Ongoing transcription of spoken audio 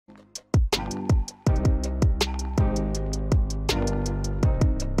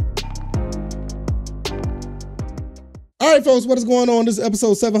All right, folks, what is going on? This is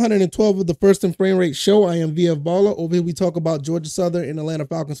episode 712 of the First and Frame Rate Show. I am VF Baller. Over here, we talk about Georgia Southern and Atlanta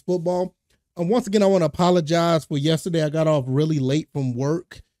Falcons football. Once again, I want to apologize for yesterday. I got off really late from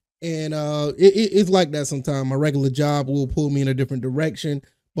work, and it's like that sometimes. My regular job will pull me in a different direction,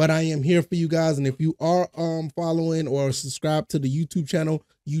 but I am here for you guys, and if you are following or subscribed to the YouTube channel,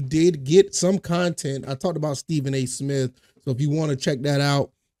 you did get some content. I talked about Stephen A. Smith, so if you want to check that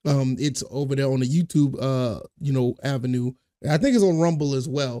out, it's over there on the YouTube, avenue. I think it's on Rumble as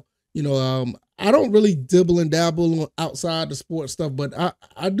well. I don't really dibble and dabble outside the sports stuff, but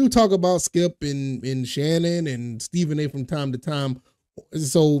I do talk about Skip and Shannon and Stephen A. from time to time.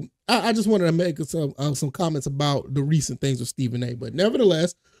 So I just wanted to make some comments about the recent things with Stephen A. But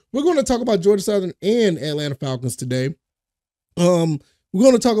nevertheless, we're going to talk about Georgia Southern and Atlanta Falcons today. We're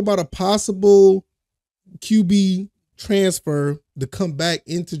going to talk about a possible QB transfer to come back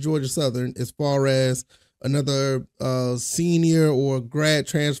into Georgia Southern as far as another senior or grad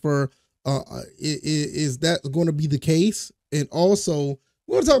transfer. Is that going to be the case? And also,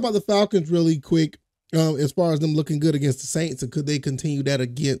 we're going to talk about the Falcons really quick as far as them looking good against the Saints, and could they continue that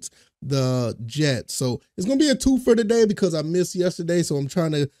against the Jets? So it's going to be a two for today because I missed yesterday, so I'm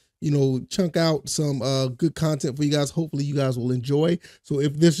trying to chunk out some good content for you guys. Hopefully you guys will enjoy. So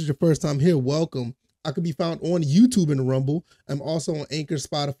if this is your first time here, welcome. I can be found on YouTube and Rumble. I'm also on Anchor,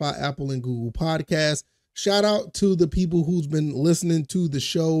 Spotify, Apple, and Google Podcasts. Shout out to the people who's been listening to the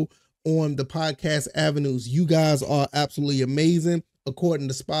show on the podcast avenues. You guys are absolutely amazing. According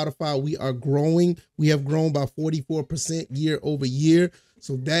to Spotify, we are growing. We have grown by 44% year over year.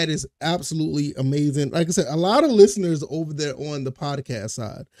 So that is absolutely amazing. Like I said, a lot of listeners over there on the podcast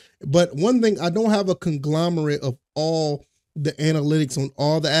side. But one thing, I don't have a conglomerate of all the analytics on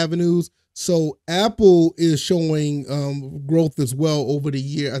all the avenues. So Apple is showing growth as well over the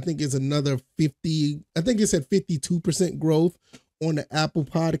year. I think it's another 50. I think it's at 52% growth on the Apple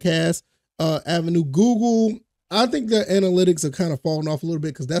podcast avenue. Google, I think the analytics are kind of falling off a little bit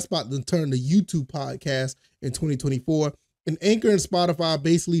because that's about to turn to YouTube podcast in 2024. And Anchor and Spotify are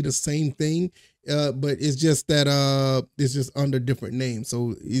basically the same thing, but it's just that it's just under different names.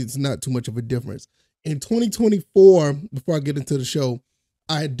 So it's not too much of a difference. In 2024, before I get into the show,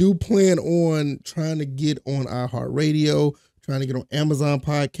 I do plan on trying to get on iHeartRadio, trying to get on Amazon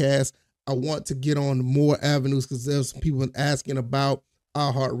Podcasts. I want to get on more avenues because there's some people asking about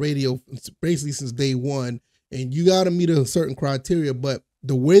iHeartRadio basically since day one. And you got to meet a certain criteria. But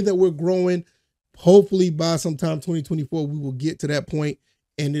the way that we're growing, hopefully by sometime 2024, we will get to that point,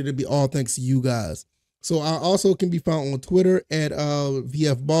 and it'll be all thanks to you guys. So I also can be found on Twitter at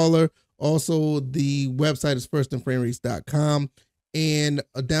VF Baller. Also, the website is firstandframerates.com. And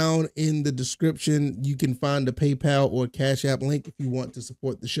down in the description, you can find the PayPal or CashApp link if you want to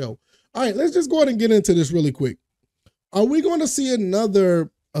support the show. All right, let's just go ahead and get into this really quick. Are we going to see another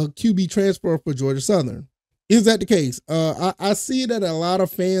QB transfer for Georgia Southern? Is that the case? I see that a lot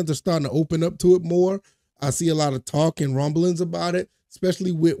of fans are starting to open up to it more. I see a lot of talk and rumblings about it,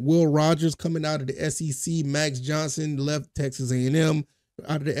 especially with Will Rogers coming out of the SEC. Max Johnson left Texas A&M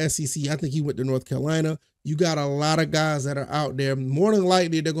out of the SEC. I think he went to North Carolina. You got a lot of guys that are out there. More than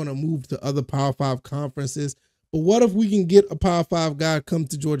likely, they're going to move to other Power 5 conferences. But what if we can get a Power 5 guy come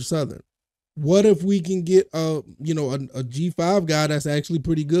to Georgia Southern? What if we can get a G5 guy that's actually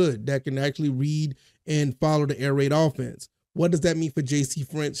pretty good, that can actually read and follow the air raid offense? What does that mean for JC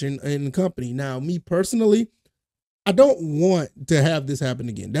French and company? Now, me personally, I don't want to have this happen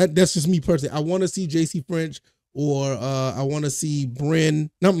again. That's just me personally. I want to see JC French, or I want to see Bren.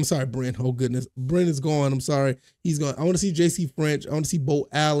 No, I'm sorry, Bren. Oh, goodness. Bren is gone. I'm sorry. He's gone. I want to see JC French. I want to see Bo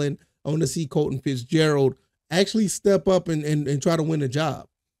Allen. I want to see Colton Fitzgerald actually step up and try to win a job.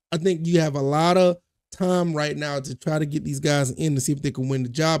 I think you have a lot of time right now to try to get these guys in to see if they can win the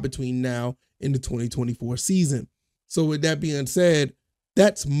job between now and the 2024 season. So with that being said,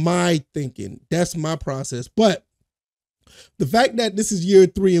 that's my thinking. That's my process. But the fact that this is year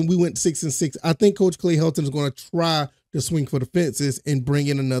 3 and we went 6-6, I think Coach Clay Helton is going to try to swing for the fences and bring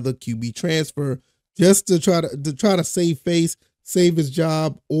in another QB transfer just to try to save face, save his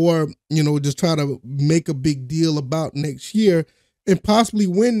job, or just try to make a big deal about next year and possibly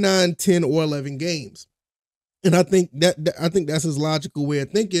win 9, 10, or 11 games. And I think that's his logical way of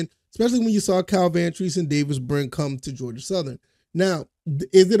thinking, especially when you saw Kyle Vantrease and Davis Brent come to Georgia Southern. Now,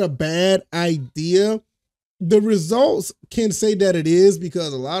 is it a bad idea? The results can say that it is,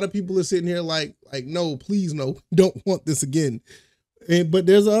 because a lot of people are sitting here like no, please no, don't want this again. But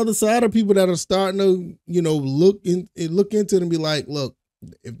there's the other side of people that are starting to look into it and be like, look,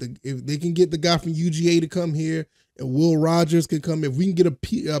 if they can get the guy from UGA to come here, and Will Rogers can come, if we can get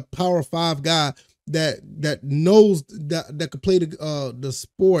a Power 5 guy that knows that could play the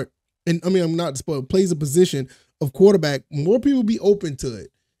sport, and I mean I'm not the sport, plays a position of quarterback, more people be open to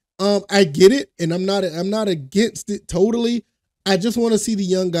it. I get it, and I'm not against it totally. I just want to see the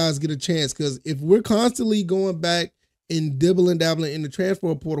young guys get a chance, because if we're constantly going back and dibbling dabbling in the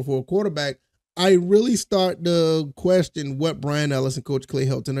transfer portal for a quarterback, I really start to question what Brian Ellis and Coach Clay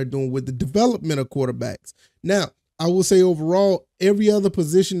Helton are doing with the development of quarterbacks. Now, I will say overall, every other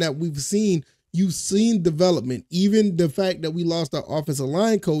position that we've seen, you've seen development. Even the fact that we lost our offensive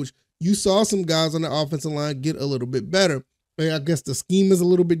line coach, you saw some guys on the offensive line get a little bit better. I guess the scheme is a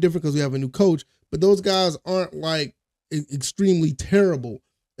little bit different because we have a new coach, but those guys aren't like extremely terrible.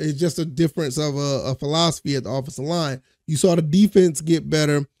 It's just a difference of a philosophy at the offensive line. You saw the defense get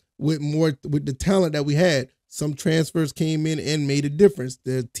better with the talent that we had. Some transfers came in and made a difference.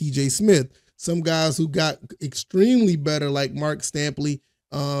 The TJ Smith, some guys who got extremely better like Mark Stampley,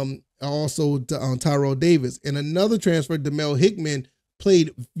 also Tyrell Davis, and another transfer, DeMel Hickman,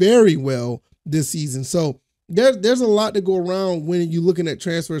 played very well this season. So there's a lot to go around when you're looking at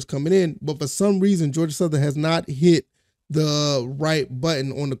transfers coming in, but for some reason Georgia Southern has not hit the right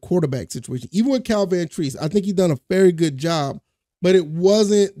button on the quarterback situation. Even with Cal Van Treese, I think he's done a very good job, but it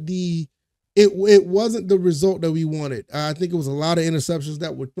wasn't the result that we wanted. I think it was a lot of interceptions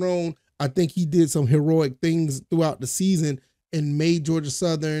that were thrown. I think he did some heroic things throughout the season and made Georgia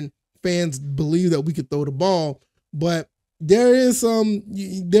Southern fans believe that we could throw the ball. But there is some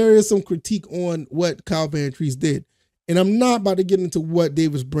critique on what Kyle Van Treese did. And I'm not about to get into what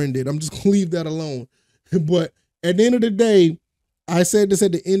Davis Brin did. I'm just going to leave that alone. But at the end of the day, I said this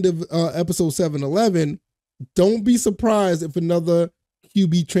at the end of episode 711, don't be surprised if another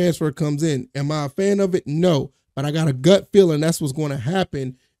QB transfer comes in. Am I a fan of it? No. But I got a gut feeling that's what's going to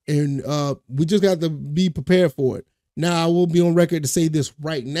happen. And we just got to be prepared for it. Now, I will be on record to say this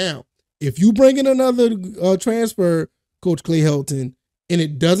right now. If you bring in another transfer, Coach Clay Helton, and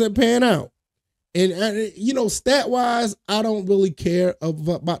it doesn't pan out, and stat-wise, I don't really care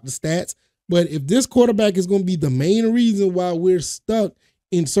about the stats, but if this quarterback is going to be the main reason why we're stuck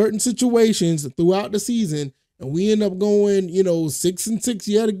in certain situations throughout the season, and we end up going, 6-6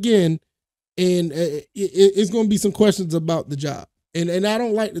 yet again, and it's going to be some questions about the job. And I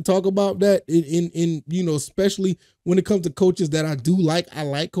don't like to talk about that in especially when it comes to coaches that I do like. I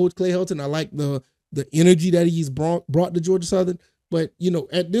like Coach Clay Helton. I like the energy that he's brought to Georgia Southern. But,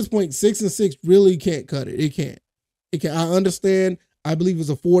 at this point, 6-6 really can't cut it. It can't. I understand. I believe it's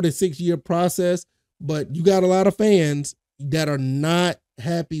a 4 to 6 year process, but you got a lot of fans that are not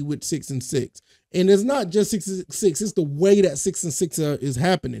happy with 6-6. And it's not just 6-6. It's the way that 6-6 is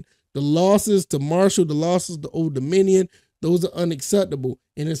happening. The losses to Marshall, the losses to Old Dominion, those are unacceptable.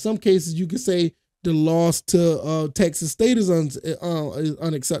 And in some cases, you could say the loss to Texas State is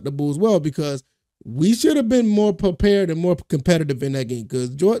unacceptable as well, because we should have been more prepared and more competitive in that game,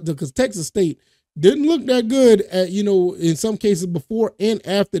 because Texas State didn't look that good at, in some cases before and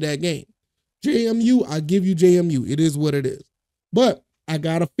after that game. JMU, I give you JMU. It is what it is. But I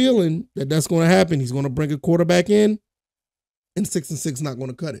got a feeling that that's going to happen. He's going to bring a quarterback in, and 6-6 not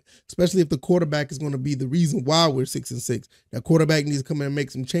going to cut it, especially if the quarterback is going to be the reason why we're 6-6. That quarterback needs to come in and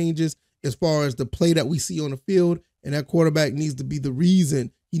make some changes as far as the play that we see on the field, and that quarterback needs to be the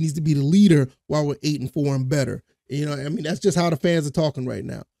reason. He needs to be the leader while we're 8-4 and better. That's just how the fans are talking right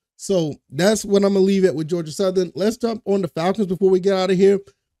now. So that's what I'm going to leave it with Georgia Southern. Let's jump on the Falcons before we get out of here.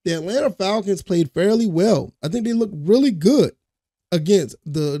 The Atlanta Falcons played fairly well. I think they looked really good against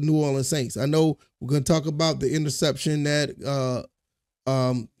the New Orleans Saints. I know we're going to talk about the interception that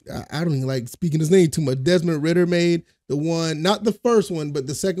I don't even like speaking his name too much. Desmond Ridder made the one, not the first one, but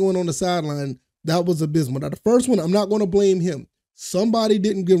the second one on the sideline. That was abysmal. Now, the first one, I'm not going to blame him. Somebody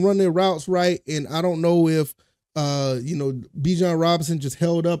didn't run their routes right, and I don't know if Bijan Robinson just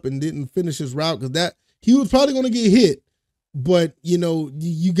held up and didn't finish his route, because that he was probably going to get hit. But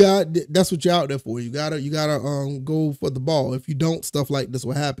that's what you're out there for. You gotta go for the ball. If you don't, stuff like this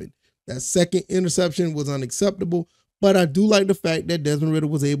will happen. That second interception was unacceptable. But I do like the fact that Desmond Ridder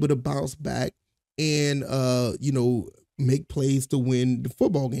was able to bounce back and make plays to win the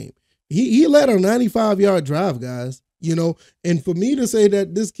football game. He led a 95-yard drive, guys. And for me to say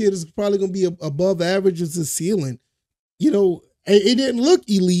that this kid is probably going to be above average is his ceiling, it didn't look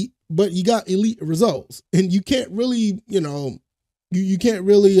elite, but you got elite results, and you can't really, you can't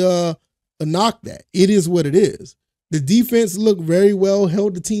really knock that. It is what it is. The defense looked very well,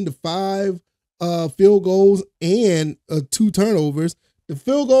 held the team to 5 field goals and 2 turnovers. The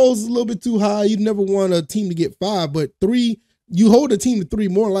field goals is a little bit too high. You never want a team to get 5, but 3, you hold a team to 3,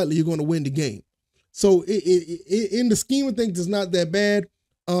 more likely you're going to win the game. So in the scheme of things, it's not that bad.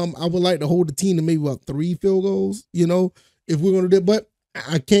 I would like to hold the team to maybe about 3 field goals, you know, if we're going to do it. But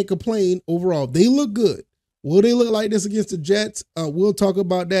I can't complain overall. They look good. Will they look like this against the Jets? We'll talk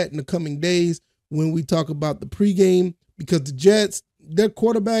about that in the coming days when we talk about the pregame, because the Jets, their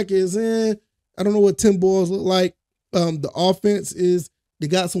quarterback is, I don't know what Tim Boyles look like. The offense is, they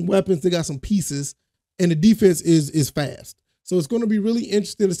got some weapons, they got some pieces, and the defense is fast. So it's going to be really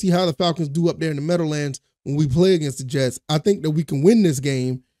interesting to see how the Falcons do up there in the Meadowlands when we play against the Jets. I think that we can win this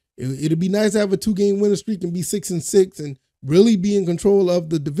game. It'd be nice to have a 2-game winning streak and be 6-6 and really be in control of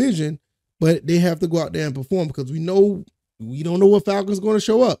the division, but they have to go out there and perform, because we don't know what Falcons going to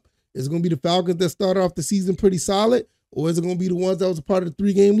show up. Is it going to be the Falcons that started off the season pretty solid, or is it going to be the ones that was a part of the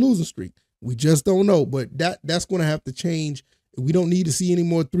 3-game losing streak? We just don't know, but that's going to have to change. We don't need to see any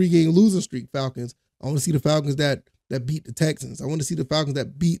more 3-game losing streak Falcons. I want to see the Falcons that beat the Texans. I want to see the Falcons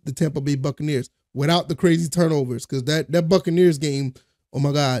that beat the Tampa Bay Buccaneers without the crazy turnovers, because that Buccaneers game, oh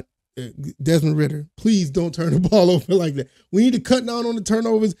my God, Desmond Ridder, please don't turn the ball over like that. We need to cut down on the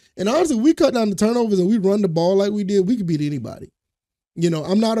turnovers. And honestly, we cut down the turnovers and we run the ball like we did, we could beat anybody. You know,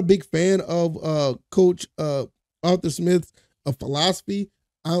 I'm not a big fan of Coach Arthur Smith's philosophy.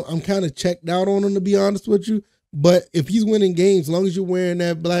 I'm kind of checked out on him, to be honest with you. But if he's winning games, as long as you're wearing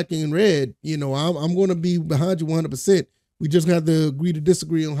that black and red, you know, I'm going to be behind you 100%. We just have to agree to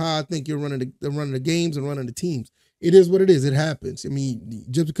disagree on how I think you're running the games and running the teams. It is what it is. It happens. I mean,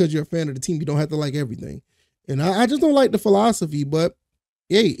 just because you're a fan of the team, you don't have to like everything. And I just don't like the philosophy, but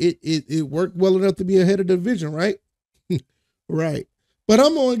hey, it worked well enough to be ahead of the division, right? Right. But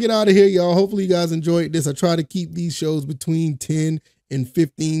I'm going to get out of here, y'all. Hopefully you guys enjoyed this. I try to keep these shows between 10 and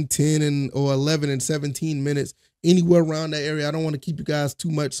 15, 10 or 11 and 17 minutes, anywhere around that area. I don't want to keep you guys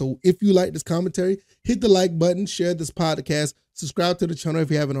too much. So if you like this commentary, hit the like button, share this podcast, subscribe to the channel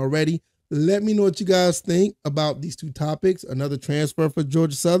if you haven't already. Let me know what you guys think about these 2 topics. Another transfer for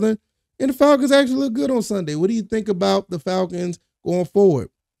Georgia Southern, and the Falcons actually look good on Sunday. What do you think about the Falcons going forward?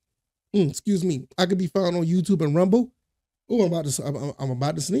 Excuse me. I could be found on YouTube and Rumble. Oh, I'm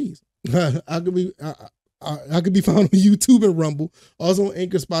about to sneeze. I could be found on YouTube and Rumble. Also on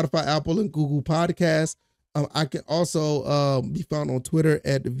Anchor, Spotify, Apple, and Google Podcasts. I can also be found on Twitter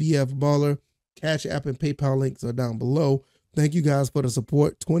at the VF Baller. CashApp and PayPal links are down below. Thank you guys for the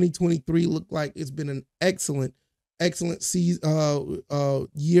support. 2023 looked like it's been an excellent season,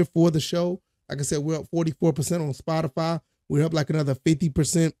 year for the show. Like I said, we're up 44% on Spotify. We're up like another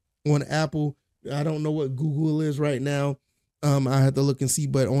 50% on Apple. I don't know what Google is right now. I had to look and see,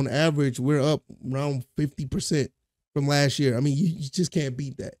 but on average, we're up around 50% from last year. I mean, you just can't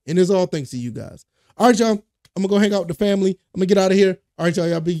beat that. And it's all thanks to you guys. All right, y'all. I'm going to go hang out with the family. I'm going to get out of here. All right, y'all.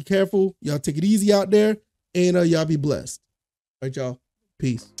 Y'all be careful. Y'all take it easy out there. And y'all be blessed. All right, y'all.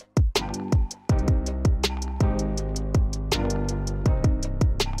 Peace.